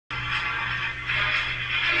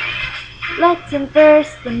Let's inverse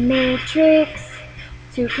the matrix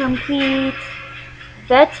to complete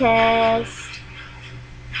the test.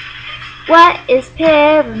 What is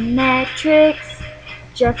parametrics?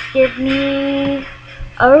 Just give me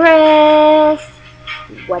a rest.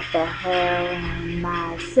 What the hell am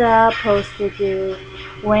I supposed to do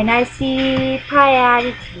when I see pi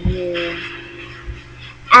added to you?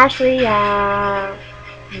 Ashley, I'll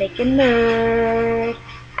make a nerd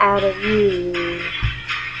out of you.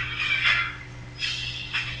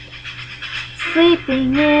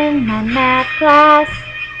 Sleeping in my math class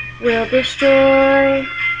will destroy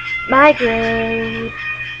my grade.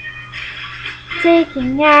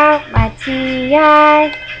 Taking out my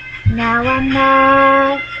TI, now I'm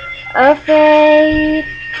not afraid.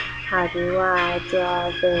 How do I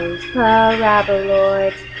draw those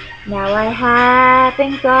paraboloids? Now I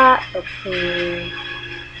haven't got a clue.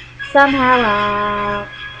 Somehow I'll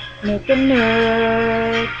make a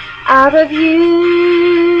nerd out of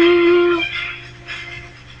you.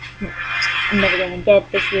 I'm never gonna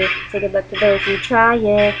get this year, so good luck to those who try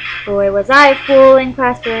it. Boy, was I a fool in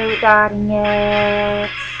class for dotting it.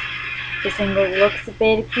 This angle looks a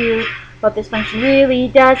bit acute, but this function really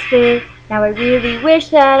does fit. Now I really wish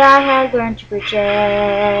that I had learned to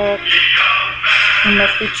project. It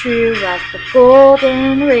must be true as the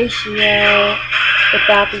golden ratio,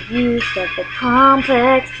 without the use of the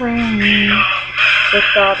complex plane.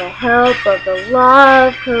 With all the help of the law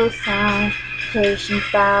of cosine, patience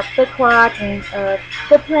about the quadrant of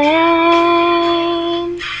the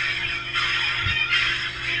plane.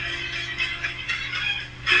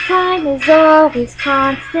 Time is always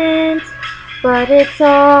constant, but it's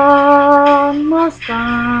almost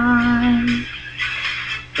gone.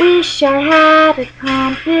 Wish I had a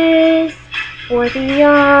compass for the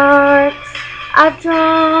arcs I've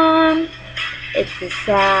drawn. It's the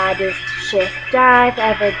saddest shift I've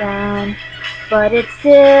ever done, but it's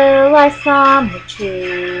still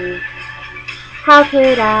isometry. How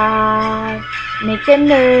could I make a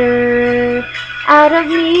nerd out of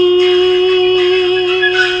me?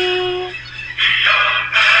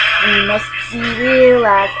 We must see real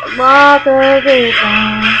as a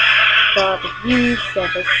logarithm, for the use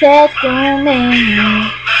of a set domain.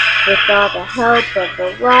 With all the help of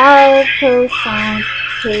the law of cosine,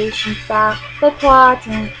 patience about the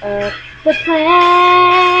quadrant of the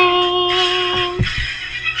plane.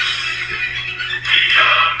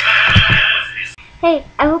 Hey,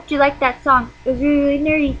 I hope you liked that song. It was really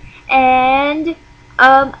nerdy. And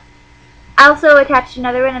I also attached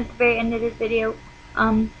another one at the very end of this video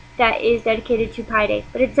that is dedicated to Pi Day,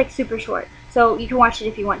 but it's like super short, so you can watch it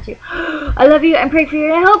if you want to. I love you, I'm praying for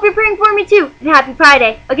you, and I hope you're praying for me too. And happy Pi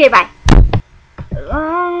Day. Okay, bye. A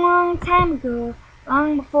long, long time ago,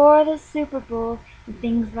 long before the Super Bowl and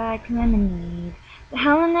things like lemonade, the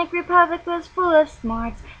Hellenic Republic was full of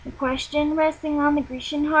smarts. The question resting on the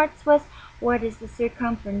Grecian hearts was, what is the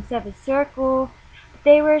circumference of a circle? But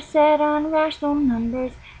they were set on rational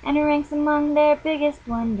numbers, and it ranks among their biggest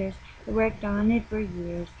blunders. They worked on it for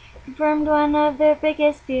years, confirmed one of their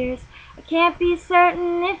biggest fears. I can't be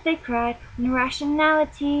certain if they cried when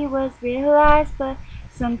irrationality was realized, but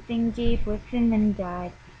something deep within them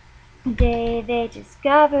died the day they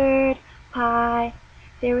discovered pi.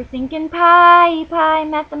 They were thinking pi, pi,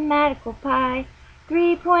 mathematical pi.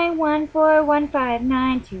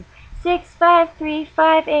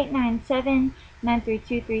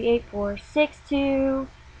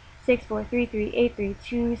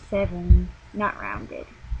 Not rounded.